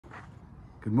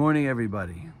Good morning,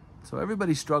 everybody. So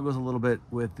everybody struggles a little bit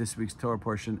with this week's Torah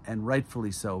portion, and rightfully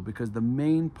so, because the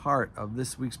main part of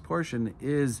this week's portion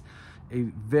is a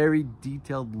very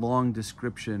detailed, long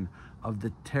description of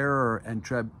the terror and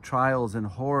trials and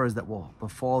horrors that will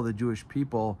befall the Jewish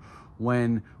people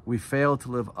when we fail to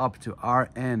live up to our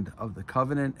end of the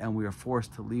covenant and we are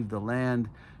forced to leave the land.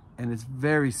 And it's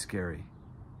very scary.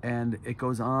 And it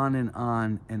goes on and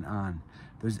on and on.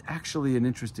 There's actually an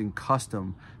interesting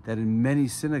custom that in many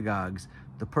synagogues,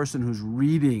 the person who's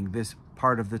reading this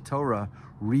part of the Torah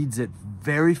reads it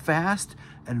very fast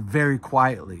and very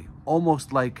quietly,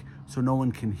 almost like so no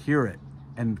one can hear it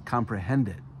and comprehend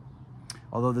it.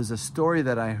 Although there's a story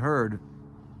that I heard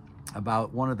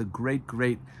about one of the great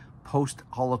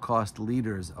post-Holocaust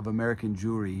leaders of American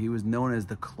Jewry. He was known as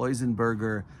the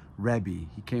Kloisenberger Rebbe.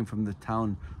 He came from the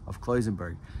town of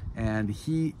Kloisenberg, and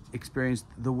he experienced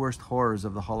the worst horrors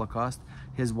of the Holocaust.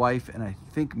 His wife and I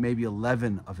think maybe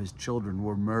 11 of his children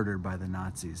were murdered by the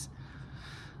Nazis.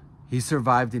 He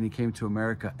survived and he came to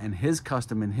America, and his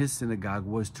custom in his synagogue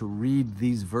was to read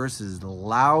these verses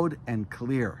loud and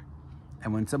clear.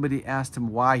 And when somebody asked him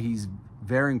why he's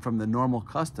varying from the normal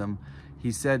custom,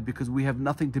 he said, because we have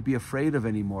nothing to be afraid of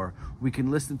anymore. We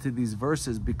can listen to these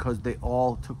verses because they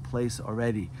all took place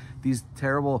already. These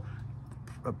terrible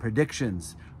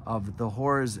predictions of the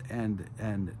horrors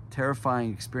and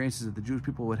terrifying experiences that the Jewish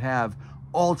people would have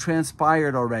all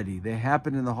transpired already. They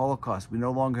happened in the Holocaust. We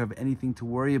no longer have anything to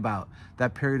worry about.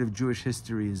 That period of Jewish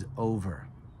history is over.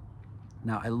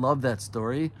 Now, I love that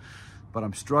story, but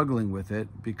I'm struggling with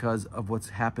it because of what's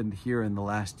happened here in the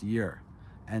last year.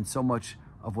 And so much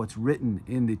of what's written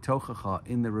in the Tochacha,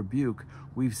 in the rebuke,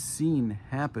 we've seen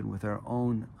happen with our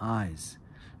own eyes.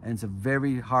 And it's a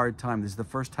very hard time. This is the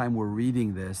first time we're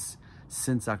reading this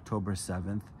since October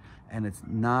 7th, and it's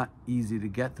not easy to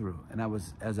get through. And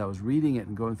as I was reading it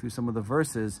and going through some of the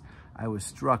verses, I was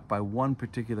struck by one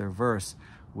particular verse,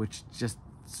 which just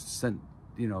sent,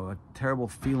 a terrible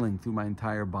feeling through my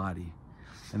entire body.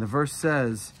 And the verse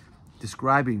says,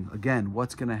 describing, again,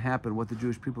 what's going to happen, what the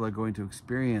Jewish people are going to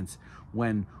experience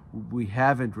when we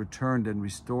haven't returned and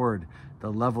restored the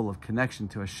level of connection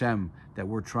to Hashem that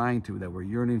we're trying to, that we're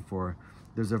yearning for.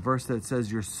 There's a verse that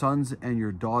says, your sons and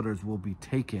your daughters will be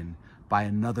taken by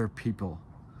another people,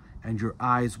 and your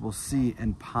eyes will see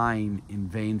and pine in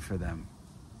vain for them.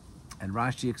 And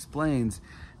Rashi explains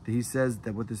that he says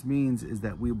that what this means is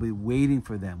that we'll be waiting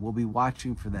for them, we'll be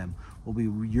watching for them, we'll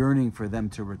be yearning for them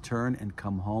to return and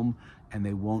come home, and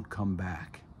they won't come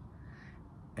back.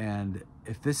 And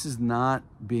if this is not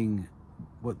being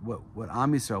what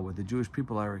Am Yisrael, what the Jewish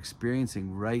people are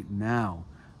experiencing right now,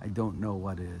 I don't know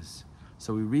what is.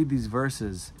 So we read these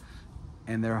verses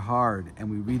and they're hard, and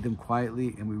we read them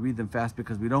quietly and we read them fast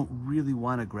because we don't really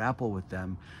want to grapple with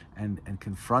them and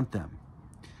confront them.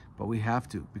 But we have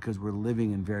to, because we're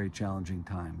living in very challenging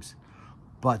times.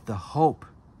 But the hope,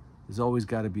 there's always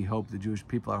got to be hope. The Jewish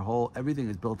people are whole. Everything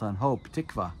is built on hope,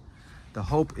 tikva. The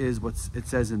hope is what it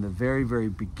says in the very, very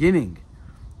beginning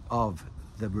of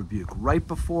the rebuke. Right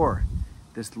before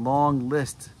this long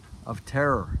list of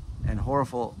terror and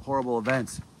horrible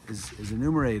events is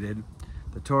enumerated,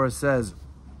 the Torah says,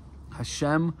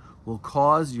 Hashem will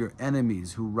cause your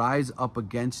enemies who rise up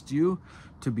against you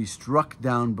to be struck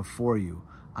down before you.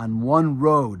 On one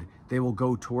road they will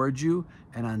go towards you,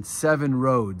 and on 7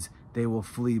 roads they will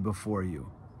flee before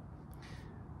you.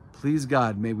 Please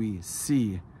God, may we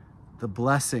see the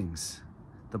blessings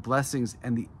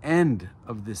and the end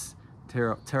of this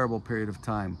terrible period of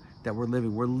time that we're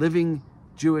living. We're living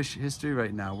Jewish history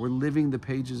right now. We're living the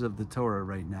pages of the Torah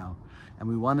right now. And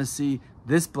we want to see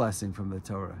this blessing from the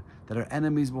Torah, that our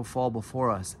enemies will fall before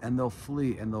us and they'll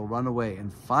flee and they'll run away.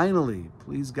 And finally,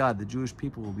 please God, the Jewish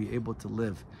people will be able to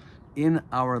live in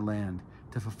our land,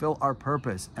 to fulfill our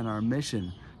purpose and our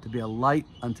mission, to be a light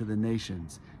unto the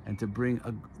nations and to bring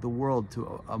the world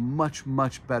to a much,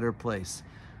 much better place.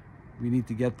 We need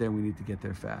to get there. We need to get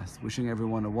there fast. Wishing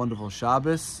everyone a wonderful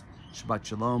Shabbos. Shabbat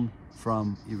Shalom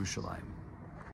from Yerushalaim.